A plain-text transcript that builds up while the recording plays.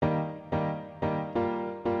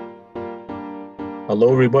Hello,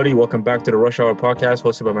 everybody. Welcome back to the Rush Hour podcast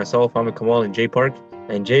hosted by myself, Ahmed Kamal, and Jay Park.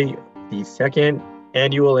 And Jay, the second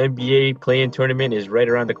annual NBA play-in tournament is right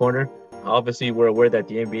around the corner. Obviously, we're aware that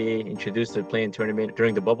the NBA introduced the play-in tournament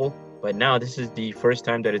during the bubble, but now this is the first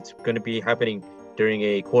time that it's going to be happening during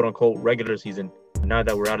a quote-unquote regular season, now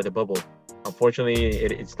that we're out of the bubble. Unfortunately,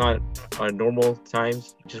 it's not on normal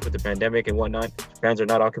times, just with the pandemic and whatnot. Fans are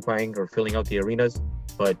not occupying or filling out the arenas,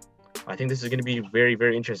 but I think this is going to be very,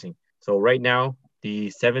 very interesting. So right now,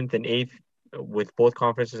 the seventh and eighth with both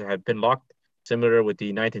conferences have been locked, similar with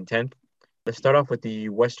the ninth and 10th. Let's start off with the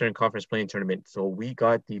Western Conference playing tournament. So we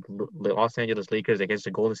got the Los Angeles Lakers against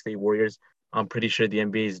the Golden State Warriors. I'm pretty sure the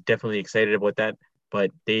NBA is definitely excited about that,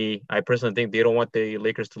 but I personally think they don't want the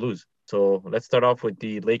Lakers to lose. So let's start off with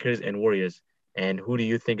the Lakers and Warriors. And who do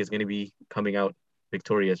you think is going to be coming out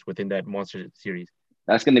victorious within that monster series?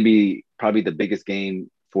 That's going to be probably the biggest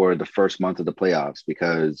game for the first month of the playoffs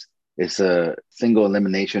because it's a single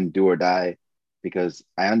elimination do or die. Because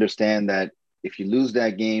I understand that if you lose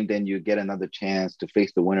that game, then you get another chance to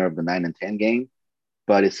face the winner of the 9 and 10 game.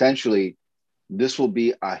 But essentially, this will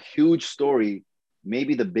be a huge story,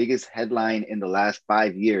 maybe the biggest headline in the last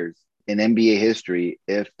 5 years in NBA history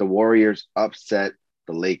if the Warriors upset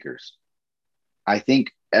the Lakers. I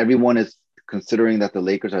think everyone is considering that the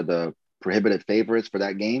Lakers are the prohibited favorites for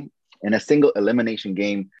that game. In a single elimination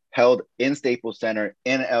game held in Staples Center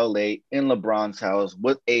in LA, in LeBron's house,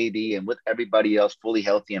 with AD and with everybody else fully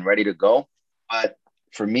healthy and ready to go. But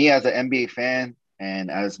for me as an NBA fan and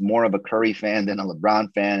as more of a Curry fan than a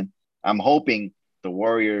LeBron fan, I'm hoping the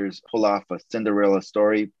Warriors pull off a Cinderella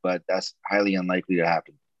story, but that's highly unlikely to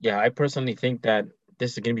happen. Yeah, I personally think that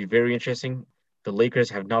this is going to be very interesting. The Lakers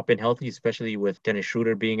have not been healthy, especially with Dennis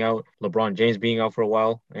Schroeder being out, LeBron James being out for a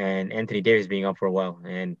while, and Anthony Davis being out for a while.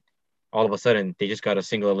 And all of a sudden, they just got a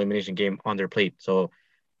single elimination game on their plate. So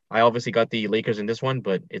I obviously got the Lakers in this one,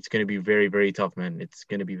 but it's going to be very, very tough, man. It's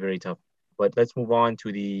going to be very tough. But let's move on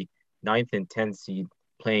to the ninth and 10th seed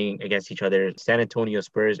playing against each other, San Antonio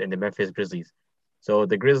Spurs and the Memphis Grizzlies. So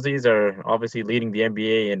the Grizzlies are obviously leading the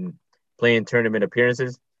NBA in playing tournament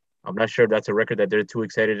appearances. I'm not sure if that's a record that they're too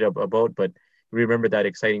excited about, but remember that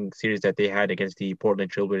exciting series that they had against the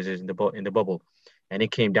Portland Trailblazers in the bubble, and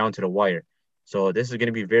it came down to the wire. So this is going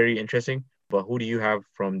to be very interesting. But who do you have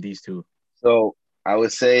from these two? So I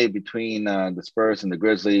would say between the Spurs and the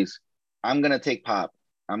Grizzlies, I'm going to take Pop.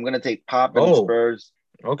 I'm going to take Pop and the Oh, Spurs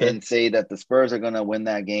okay. and say that the Spurs are going to win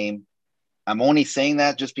that game. I'm only saying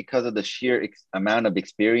that just because of the sheer amount of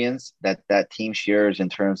experience that that team shares in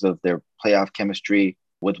terms of their playoff chemistry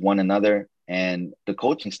with one another and the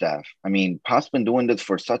coaching staff. I mean, Pop's been doing this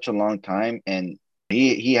for such a long time, and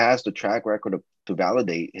he has the track record to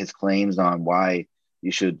validate his claims on why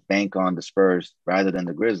you should bank on the Spurs rather than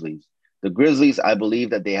the Grizzlies. The Grizzlies, I believe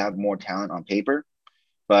that they have more talent on paper,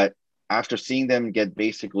 but after seeing them get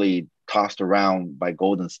basically tossed around by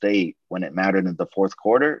Golden State when it mattered in the fourth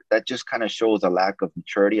quarter, that just kind of shows a lack of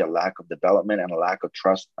maturity, a lack of development, and a lack of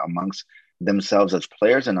trust amongst themselves as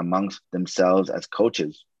players and amongst themselves as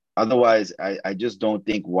coaches. Otherwise, I just don't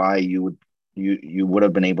think why you would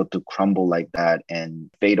have been able to crumble like that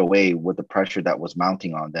and fade away with the pressure that was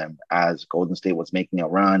mounting on them as Golden State was making a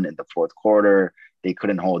run in the fourth quarter. They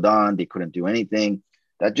couldn't hold on, they couldn't do anything.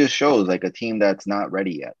 That just shows like a team that's not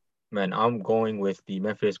ready yet. Man, I'm going with the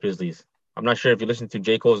Memphis Grizzlies. I'm not sure if you listened to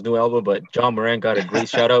J. Cole's new album, but John Morant got a great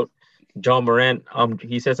shout out. John Morant,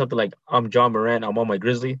 he said something like, "I'm John Morant, I'm on my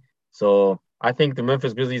Grizzly." So I think the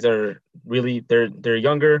Memphis Grizzlies are really they're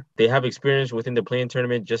younger. They have experience within the playing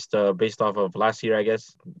tournament, just based off of last year, I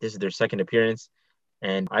guess. This is their second appearance,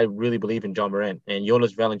 and I really believe in John Morant. And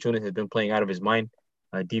Jonas Valanciunas has been playing out of his mind,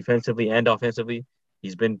 defensively and offensively.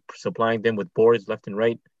 He's been supplying them with boards left and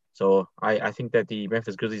right. So I think that the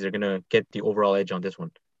Memphis Grizzlies are going to get the overall edge on this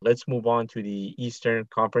one. Let's move on to the Eastern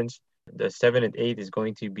Conference. The 7 and 8 is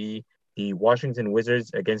going to be the Washington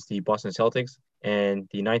Wizards against the Boston Celtics, and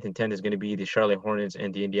the ninth and 10th is going to be the Charlotte Hornets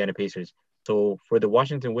and the Indiana Pacers. So for the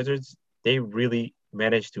Washington Wizards, they really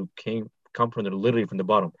managed to come from literally from the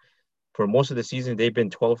bottom. For most of the season, they've been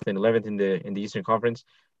 12th and 11th in the Eastern Conference,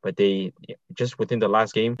 but they just within the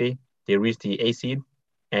last game day they reached the A seed,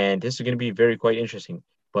 and this is going to be very quite interesting.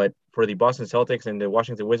 But for the Boston Celtics and the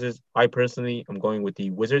Washington Wizards, I personally am going with the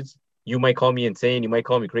Wizards. You might call me insane, you might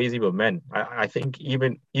call me crazy, but man, I think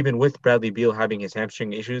even with Bradley Beal having his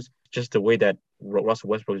hamstring issues, just the way that Russell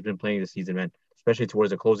Westbrook has been playing this season, man, especially towards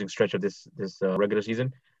the closing stretch of this regular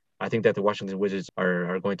season, I think that the Washington Wizards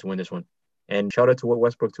are going to win this one. And shout out to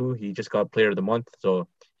Westbrook too. He just got Player of the Month, so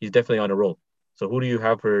he's definitely on a roll. So who do you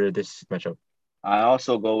have for this matchup? I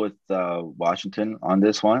also go with Washington on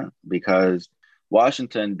this one because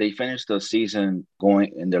Washington, they finished the season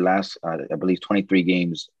going in their last, I believe, 23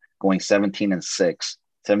 games, going 17-6,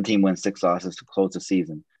 17 wins, 6 losses to close the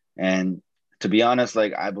season. And to be honest,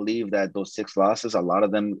 like I believe that those 6 losses, a lot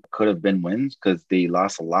of them could have been wins because they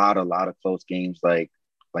lost a lot of close games, like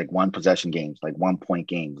one possession games, like 1 point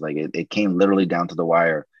games. Like it came literally down to the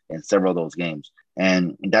wire in several of those games.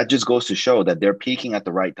 And that just goes to show that they're peaking at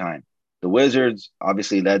the right time. The Wizards,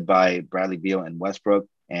 obviously led by Bradley Beal and Westbrook,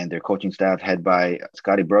 and their coaching staff, head by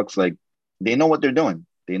Scotty Brooks, like they know what they're doing.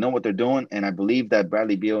 They know what they're doing. And I believe that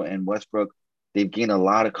Bradley Beal and Westbrook, they've gained a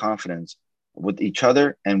lot of confidence with each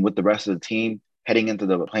other and with the rest of the team heading into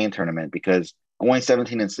the playing tournament because going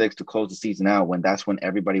 17-6 to close the season out when that's when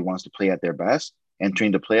everybody wants to play at their best,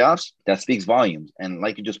 entering the playoffs, that speaks volumes. And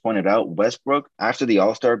like you just pointed out, Westbrook, after the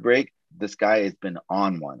All-Star break, this guy has been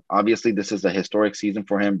on one. Obviously, this is a historic season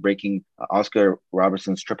for him, breaking Oscar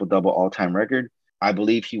Robertson's triple-double all-time record. I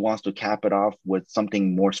believe he wants to cap it off with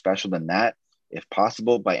something more special than that, if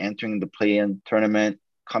possible, by entering the play-in tournament,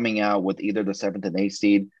 coming out with either the 7th and 8th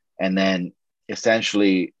seed, and then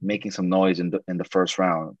essentially making some noise in the first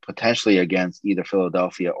round, potentially against either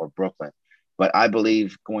Philadelphia or Brooklyn. But I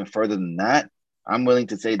believe going further than that, I'm willing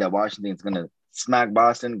to say that Washington is going to smack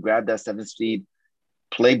Boston, grab that 7th seed,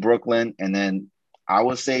 play Brooklyn, and then I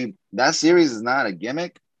would say that series is not a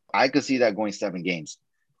gimmick. I could see that going 7 games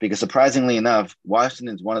because surprisingly enough,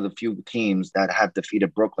 Washington is one of the few teams that have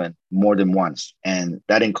defeated Brooklyn more than once. And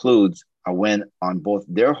that includes a win on both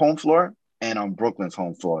their home floor and on Brooklyn's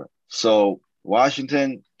home floor. So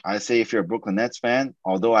Washington, I say if you're a Brooklyn Nets fan,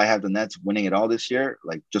 although I have the Nets winning it all this year,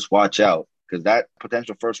 like just watch out because that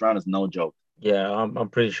potential first round is no joke. Yeah, I'm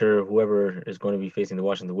pretty sure whoever is going to be facing the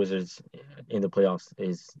Washington Wizards in the playoffs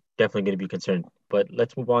is definitely going to be concerned. But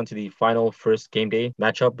let's move on to the final first game day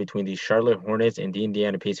matchup between the Charlotte Hornets and the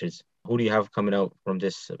Indiana Pacers. Who do you have coming out from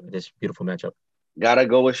this beautiful matchup? Gotta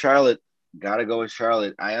go with Charlotte. Gotta go with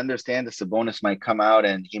Charlotte. I understand the Sabonis might come out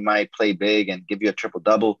and he might play big and give you a triple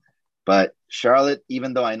double, but Charlotte,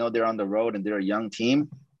 even though I know they're on the road and they're a young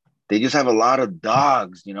team, they just have a lot of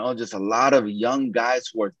dogs, just a lot of young guys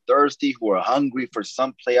who are thirsty, who are hungry for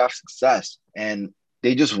some playoff success. And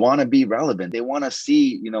they just want to be relevant. They want to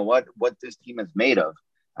see, what this team is made of.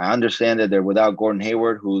 I understand that they're without Gordon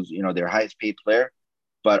Hayward, who's, their highest paid player.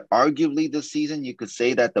 But arguably this season, you could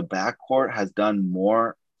say that the backcourt has done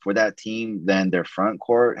more for that team than their front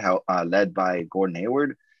court, led by Gordon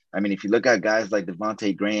Hayward. I mean, if you look at guys like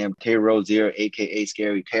Devontae Graham, Terry Rozier, a.k.a.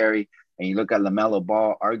 Scary Terry, and you look at LaMelo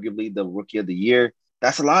Ball, arguably the rookie of the year,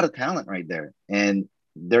 that's a lot of talent right there. And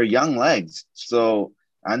they're young legs. So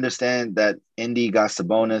I understand that Indy got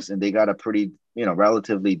Sabonis and they got a pretty,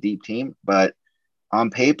 relatively deep team. But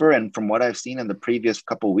on paper and from what I've seen in the previous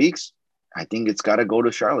couple of weeks, I think it's got to go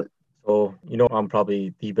to Charlotte. So, I'm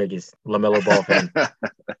probably the biggest LaMelo Ball fan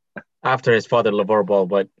after his father, LeVar Ball.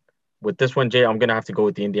 But with this one, Jay, I'm gonna have to go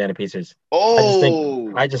with the Indiana Pacers. I just think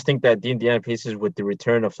Oh, I just think that the Indiana Pacers, with the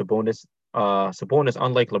return of Sabonis,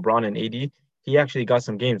 unlike LeBron and AD, he actually got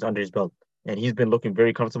some games under his belt, and he's been looking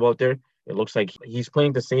very comfortable out there. It looks like he's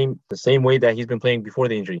playing the same way that he's been playing before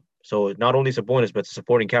the injury. So not only Sabonis, but the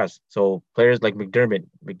supporting cast. So players like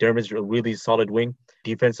McDermott's a really solid wing,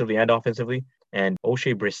 defensively and offensively, and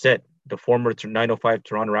O'Shea Brissett, the former 905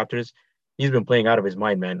 Toronto Raptors, he's been playing out of his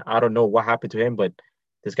mind, man. I don't know what happened to him, but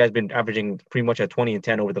this guy's been averaging pretty much at 20 and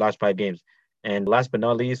 10 over the last 5 games. And last but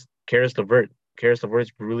not least, Karis LeVert. Karis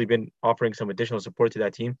LeVert's really been offering some additional support to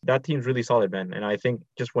that team. That team's really solid, man. And I think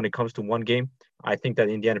just when it comes to one game, I think that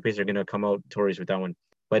Indiana Pacers are going to come out victorious with that one.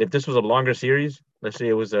 But if this was a longer series, let's say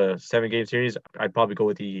it was a 7 game series, I'd probably go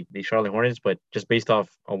with the Charlotte Hornets. But just based off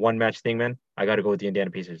a one match thing, man, I got to go with the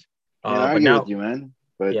Indiana Pacers. can't But argue with now, you, man.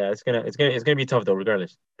 But yeah, it's gonna be tough though,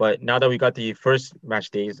 regardless. But now that we got the first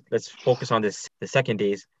match days, let's focus on the second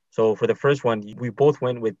days. So for the first one, we both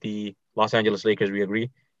went with the Los Angeles Lakers. We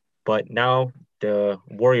agree. But now the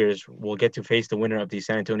Warriors will get to face the winner of the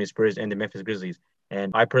San Antonio Spurs and the Memphis Grizzlies.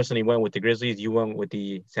 And I personally went with the Grizzlies. You went with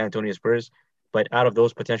the San Antonio Spurs. But out of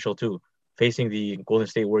those potential two, facing the Golden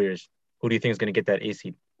State Warriors, who do you think is going to get that A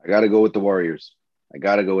seed? I got to go with the Warriors. I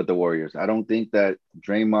got to go with the Warriors. I don't think that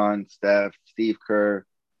Draymond, Steph, Steve Kerr,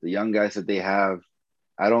 the young guys that they have,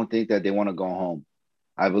 I don't think that they want to go home.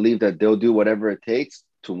 I believe that they'll do whatever it takes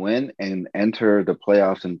to win and enter the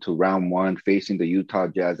playoffs into round one, facing the Utah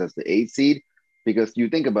Jazz as the 8th seed. Because you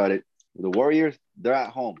think about it, the Warriors, they're at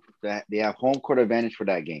home. They have home court advantage for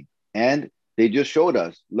that game. And they just showed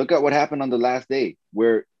us. Look at what happened on the last day,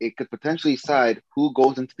 where it could potentially decide who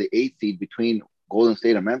goes into the 8th seed between Golden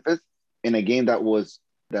State and Memphis in a game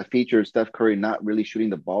that featured Steph Curry not really shooting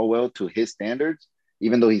the ball well to his standards.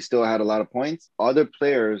 even though he still had a lot of points, other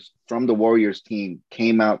players from the Warriors team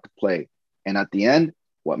came out to play. And at the end,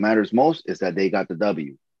 what matters most is that they got the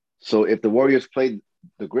W. So if the Warriors played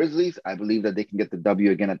the Grizzlies, I believe that they can get the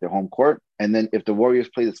W again at their home court. And then if the Warriors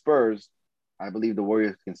play the Spurs, I believe the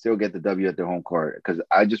Warriors can still get the W at their home court, because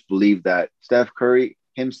I just believe that Steph Curry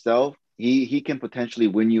himself, he can potentially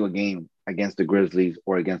win you a game against the Grizzlies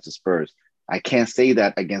or against the Spurs. I can't say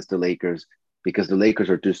that against the Lakers, because the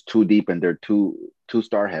Lakers are just too deep and they're too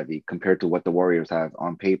star heavy compared to what the Warriors have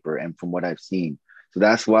on paper and from what I've seen. So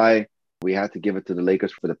that's why we had to give it to the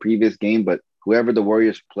Lakers for the previous game. But whoever the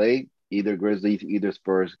Warriors play, either Grizzlies, either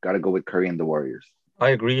Spurs, got to go with Curry and the Warriors. I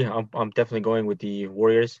agree. I'm definitely going with the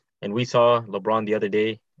Warriors. And we saw LeBron the other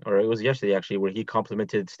day, or it was yesterday actually, where he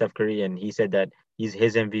complimented Steph Curry and he said that he's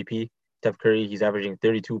his MVP. Steph Curry, he's averaging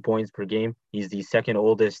 32 points per game. He's the second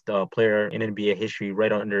oldest player in NBA history,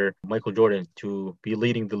 right under Michael Jordan, to be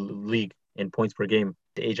leading the league in points per game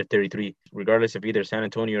at the age of 33. Regardless of either San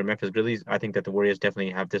Antonio or Memphis Grizzlies, I think that the Warriors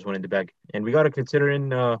definitely have this one in the bag. And we got to consider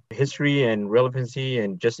in history and relevancy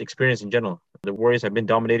and just experience in general. The Warriors have been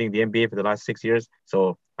dominating the NBA for the last 6 years.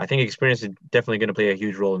 So I think experience is definitely going to play a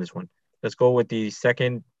huge role in this one. Let's go with the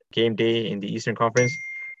second game day in the Eastern Conference.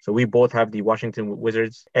 So we both have the Washington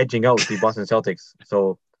Wizards edging out the Boston Celtics.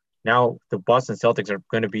 So now the Boston Celtics are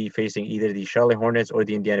going to be facing either the Charlotte Hornets or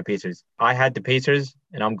the Indiana Pacers. I had the Pacers,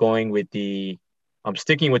 and I'm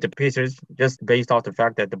sticking with the Pacers just based off the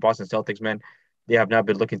fact that the Boston Celtics, man, they have not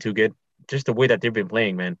been looking too good. Just the way that they've been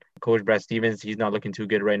playing, man. Coach Brad Stevens, he's not looking too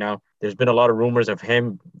good right now. There's been a lot of rumors of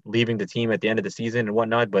him leaving the team at the end of the season and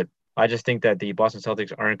whatnot, but I just think that the Boston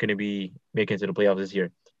Celtics aren't going to be making it to the playoffs this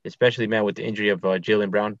year, especially, man, with the injury of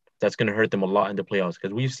Jaylen Brown. That's going to hurt them a lot in the playoffs,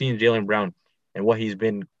 because we've seen Jaylen Brown and what he's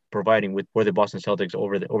been providing for the Boston Celtics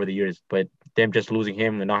over the years. But them just losing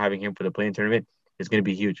him and not having him for the play-in tournament is going to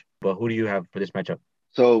be huge. But who do you have for this matchup?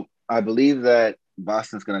 So I believe that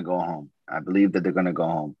Boston's going to go home. I believe that they're going to go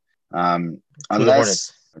home.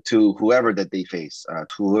 Unless to whoever they face,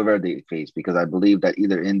 because I believe that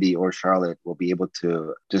either Indy or Charlotte will be able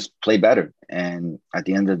to just play better. And at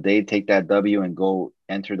the end of the day, take that W and go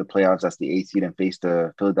enter the playoffs as the 8th seed and face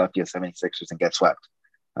the Philadelphia 76ers and get swept.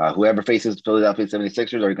 Whoever faces Philadelphia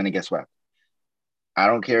 76ers are going to get swept. I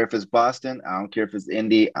don't care if it's Boston. I don't care if it's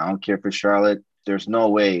Indy. I don't care if it's Charlotte. There's no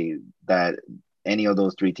way that any of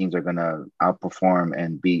those three teams are going to outperform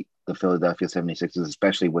and beat the Philadelphia 76ers,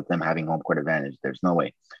 especially with them having home court advantage. There's no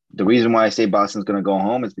way. The reason why I say Boston's going to go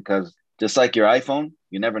home is because just like your iPhone,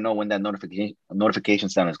 you never know when that notification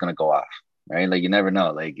sound is going to go off, right? Like you never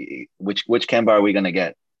know. Like which Kemba are we going to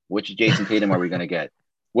get? Which Jason Tatum are we going to get?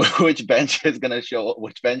 Which bench players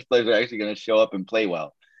are actually going to show up and play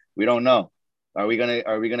well? We don't know. Are we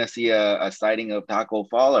gonna see a sighting of Taco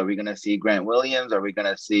Fall? Are we gonna see Grant Williams? Are we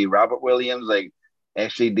gonna see Robert Williams? Like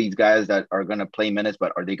actually these guys that are gonna play minutes,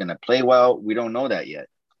 but are they gonna play well? We don't know that yet.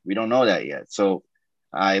 So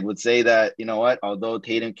I would say that, you know what, although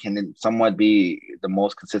Tatum can somewhat be the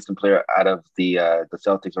most consistent player out of the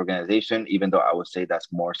Celtics organization, even though I would say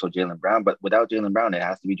that's more so Jaylen Brown, but without Jaylen Brown, it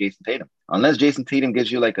has to be Jason Tatum. Unless Jason Tatum gives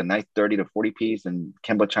you like a nice 30 to 40 piece and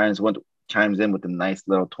Kemba chimes in with a nice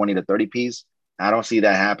little 20 to 30 piece, I don't see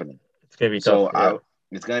that happening. It's going to be tough.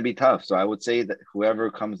 It's going to be tough. So I would say that whoever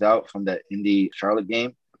comes out from the Indy Charlotte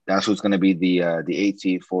game, that's who's going to be the 8th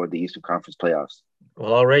seed for the Eastern Conference playoffs.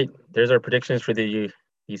 Well, all right. There's our predictions for the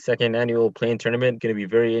second annual play-in tournament. Going to be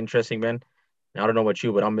very interesting, man. I don't know about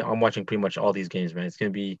you, but I'm watching pretty much all these games, man. It's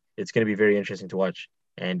going to be very interesting to watch.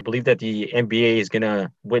 And I believe that the NBA is going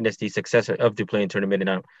to witness the success of the play-in tournament,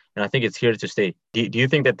 and I think it's here to stay. Do you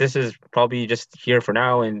think that this is probably just here for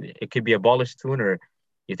now and it could be abolished soon, or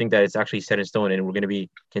you think that it's actually set in stone and we're going to be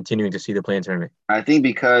continuing to see the play-in tournament? I think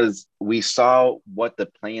because we saw what the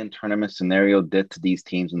play-in tournament scenario did to these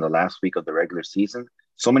teams in the last week of the regular season,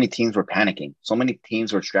 so many teams were panicking. So many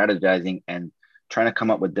teams were strategizing and trying to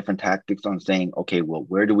come up with different tactics on saying, okay, well,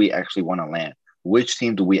 where do we actually want to land? Which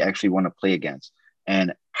team do we actually want to play against?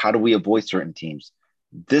 And how do we avoid certain teams?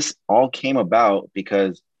 This all came about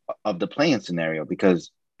because of the play-in scenario,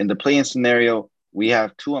 because in the play-in scenario, we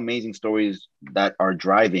have two amazing stories that are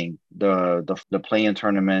driving the play-in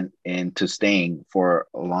tournament into staying for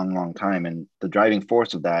a long, long time. And the driving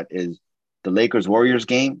force of that is the Lakers-Warriors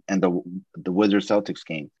game and the Wizards-Celtics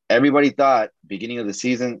game. Everybody thought beginning of the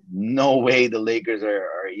season, no way the Lakers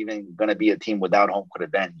are even going to be a team without home court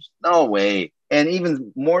advantage. No way. And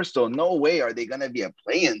even more so, no way are they going to be a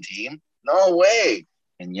play-in team. No way.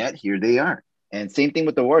 And yet here they are. And same thing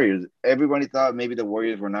with the Warriors. Everybody thought maybe the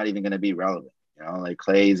Warriors were not even going to be relevant. You know, like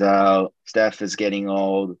Klay's out, Steph is getting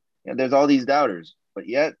old. And there's all these doubters. But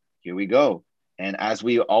yet, here we go. And as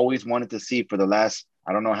we always wanted to see for the last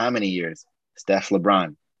I don't know how many years. Steph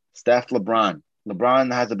LeBron. Steph LeBron.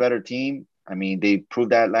 LeBron has a better team. I mean, they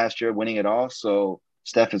proved that last year, winning it all. So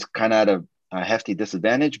Steph is kind of at a hefty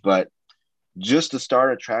disadvantage, but just to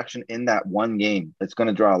start attraction in that one game, it's going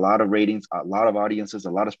to draw a lot of ratings, a lot of audiences,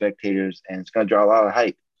 a lot of spectators, and it's going to draw a lot of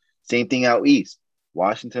hype. Same thing out east,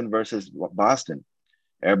 Washington versus Boston.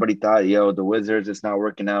 Everybody thought, the Wizards, it's not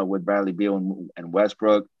working out with Bradley Beal and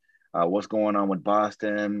Westbrook. What's going on with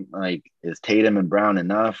Boston? Like, is Tatum and Brown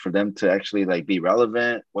enough for them to actually like be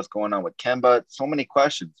relevant? What's going on with Kemba? So many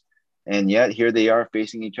questions, and yet here they are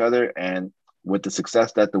facing each other. And with the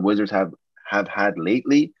success that the Wizards have had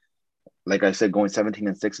lately, like I said, going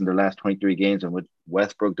 17-6 in their last 23 games, and with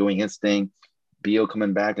Westbrook doing his thing, Beal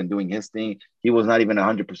coming back and doing his thing. He was not even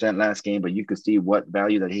 100% last game, but you could see what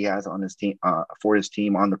value that he has on his team for his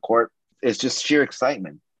team on the court. It's just sheer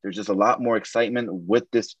excitement. There's just a lot more excitement with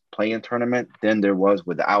this play-in tournament than there was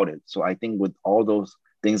without it. So I think with all those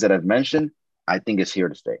things that I've mentioned, I think it's here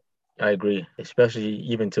to stay. I agree, especially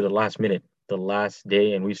even to the last minute, the last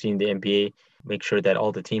day, and we've seen the NBA make sure that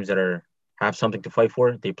all the teams that have something to fight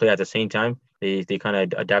for, they play at the same time. They kind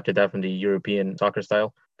of adapted that from the European soccer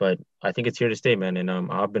style, but I think it's here to stay, man. And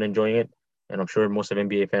I've been enjoying it, and I'm sure most of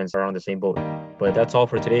NBA fans are on the same boat. But that's all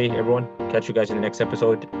for today, everyone. Catch you guys in the next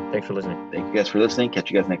episode. Thanks for listening. Thank you guys for listening. Catch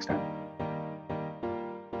you guys next time.